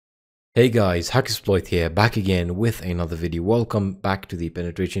Hey guys, HackerSploit here, back again with another video. Welcome back to the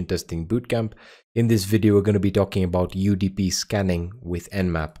Penetration Testing Bootcamp. In this video, we're going to be talking about UDP scanning with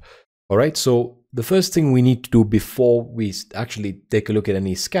Nmap. Alright, so the first thing we need to do before we actually take a look at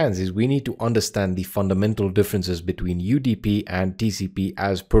any scans is we need to understand the fundamental differences between UDP and TCP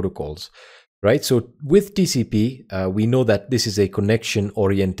as protocols. Right, so with TCP, we know that this is a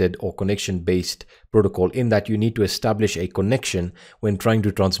connection-oriented or connection-based protocol in that you need to establish a connection when trying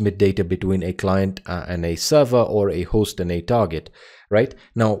to transmit data between a client and a server or a host and a target. Right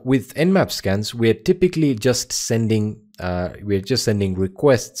now, with Nmap scans, we're typically just sending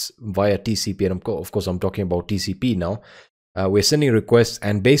requests via TCP, and of course, I'm talking about TCP now. We're sending requests,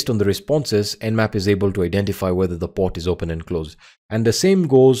 and based on the responses, Nmap is able to identify whether the port is open and closed. And the same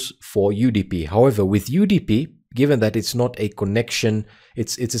goes for UDP. However, with UDP, given that it's not a connection,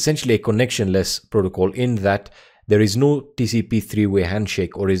 it's essentially a connectionless protocol in that there is no TCP three-way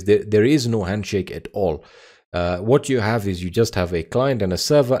handshake, or there is no handshake at all. What you have is you just have a client and a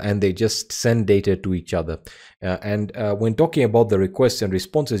server, and they just send data to each other. When talking about the requests and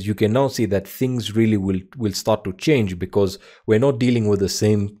responses, you can now see that things really will start to change, because we're not dealing with the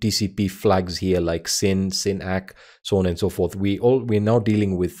same TCP flags here like SYN, SYN-ACK, so on and so forth. We're now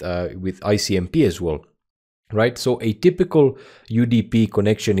dealing with ICMP as well, right? So a typical UDP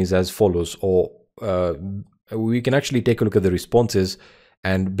connection is as follows, or we can actually take a look at the responses.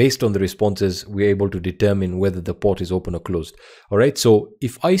 And based on the responses, we're able to determine whether the port is open or closed. All right. So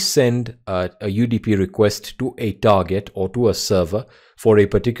if I send a UDP request to a target or to a server for a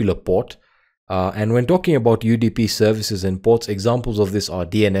particular port, and when talking about UDP services and ports, examples of this are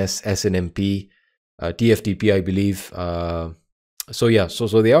DNS, SNMP, TFTP, I believe. So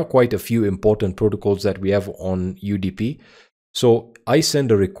there are quite a few important protocols that we have on UDP. So I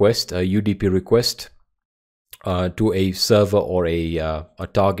send a request, a UDP request, to a server or a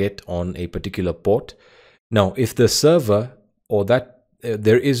target on a particular port. Now, if the server or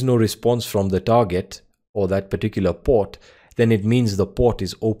there is no response from the target or that particular port, then it means the port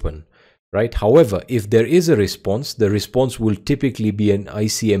is open, right? However, if there is a response, the response will typically be an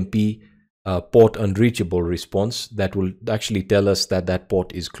ICMP port unreachable response that will actually tell us that that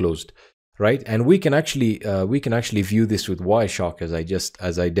port is closed, right? And we can actually view this with Wireshark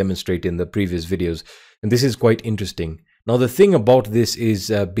as I demonstrate in the previous videos. And this is quite interesting. Now, the thing about this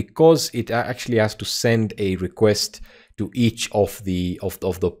is because it actually has to send a request to each of the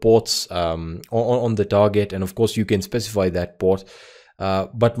ports on the target, and of course you can specify that port.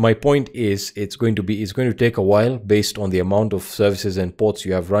 But my point is, it's going to take a while based on the amount of services and ports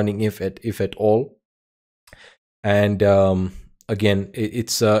you have running, if at all. And again,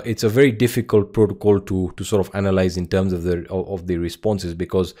 it's a very difficult protocol to sort of analyze in terms of the responses,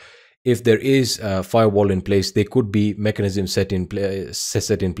 because if there is a firewall in place, there could be mechanisms set in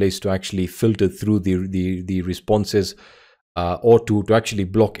place to actually filter through the responses, or to actually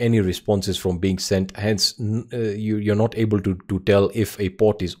block any responses from being sent. Hence, you're not able to tell if a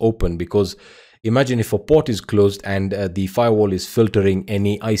port is open, because imagine if a port is closed and the firewall is filtering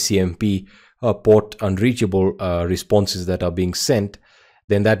any ICMP port unreachable responses that are being sent,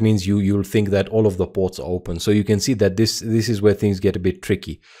 then that means you'll think that all of the ports are open. So you can see that this is where things get a bit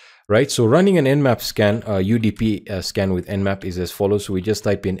tricky. Right, so running an Nmap scan, UDP scan with Nmap is as follows. So we just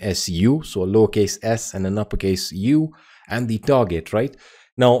type in SU, so a lowercase s and an uppercase u, and the target, right?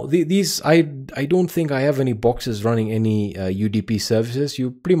 Now, these, I don't think I have any boxes running any UDP services.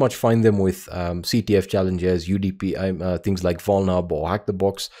 You pretty much find them with CTF challenges, UDP, things like Vulnub or Hack the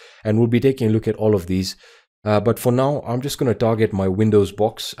Box, and we'll be taking a look at all of these. But for now, I'm just going to target my Windows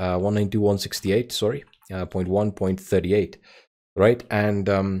box, 192.168, sorry, 0.1.38, right?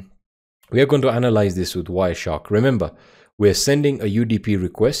 And we are going to analyze this with Wireshark. Remember, we're sending a UDP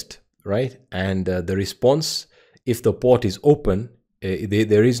request, right? And the response, if the port is open,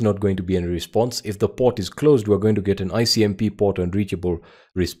 there is not going to be any response. If the port is closed, we're going to get an ICMP port unreachable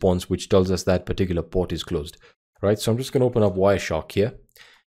response, which tells us that particular port is closed, right? So I'm just going to open up Wireshark here,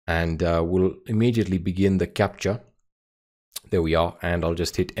 and we'll immediately begin the capture. There we are, and I'll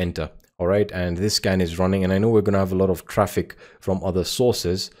just hit enter. All right, and this scan is running, and I know we're going to have a lot of traffic from other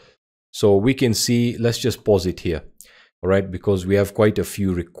sources. So we can see, let's just pause it here, all right, because we have quite a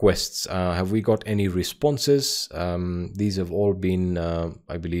few requests. Have we got any responses? These have all been,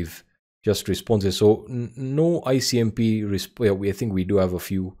 I believe, just responses. So no ICMP, I think we do have a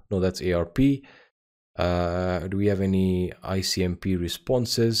few. No, that's ARP. Do we have any ICMP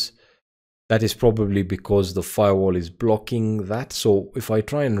responses? That is probably because the firewall is blocking that. So if I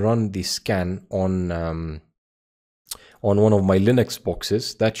try and run the scan on one of my Linux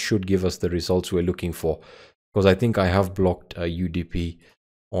boxes, that should give us the results we're looking for, because I think I have blocked UDP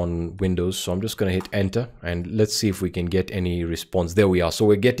on Windows. So I'm just going to hit enter and let's see if we can get any response. There we are. So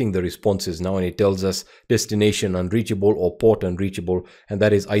we're getting the responses now, and it tells us destination unreachable or port unreachable, and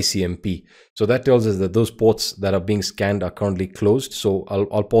that is ICMP. So that tells us that those ports that are being scanned are currently closed. So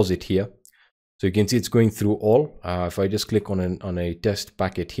I'll pause it here. So you can see it's going through all. If I just click on a test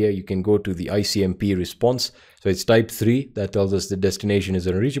packet here, you can go to the ICMP response. So it's type 3 that tells us the destination is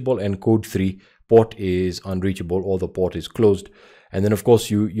unreachable, and code 3, port is unreachable or the port is closed. And then of course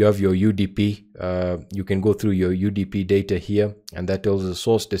you have your UDP. You can go through your UDP data here, and that tells the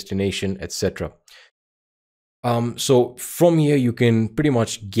source, destination, etc. So from here you can pretty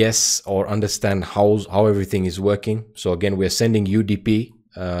much guess or understand how everything is working. So again, we're sending UDP.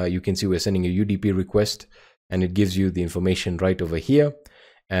 You can see we're sending a UDP request, and it gives you the information right over here,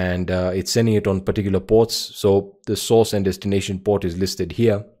 and it's sending it on particular ports. So the source and destination port is listed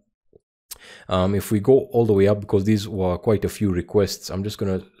here. If we go all the way up, because these were quite a few requests, I'm just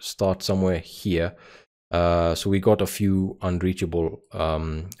going to start somewhere here. So we got a few unreachable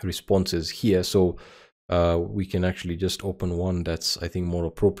responses here. So we can actually just open one that's, I think, more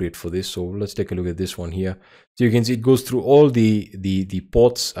appropriate for this. So let's take a look at this one here. So you can see it goes through all the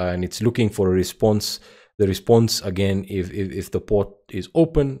ports, and it's looking for a response. The response, again, if the port is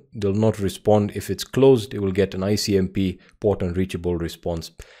open, they'll not respond. If it's closed, it will get an ICMP port unreachable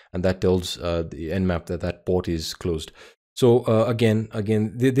response, and that tells the Nmap that port is closed. So again,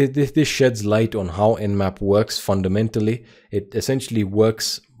 this sheds light on how Nmap works fundamentally. It essentially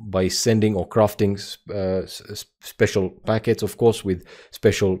works by sending or crafting special packets, of course, with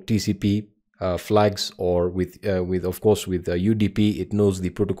special TCP flags, or with UDP. It knows the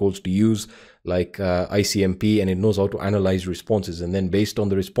protocols to use, like ICMP, and it knows how to analyze responses, and then based on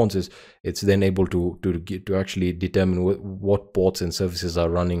the responses, it's then able to actually determine what ports and services are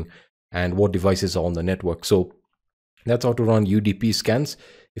running and what devices are on the network. So that's how to run UDP scans.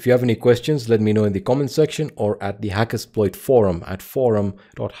 If you have any questions, let me know in the comment section or at the HackerSploit forum at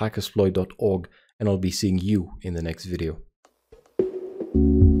forum.hackersploit.org, and I'll be seeing you in the next video.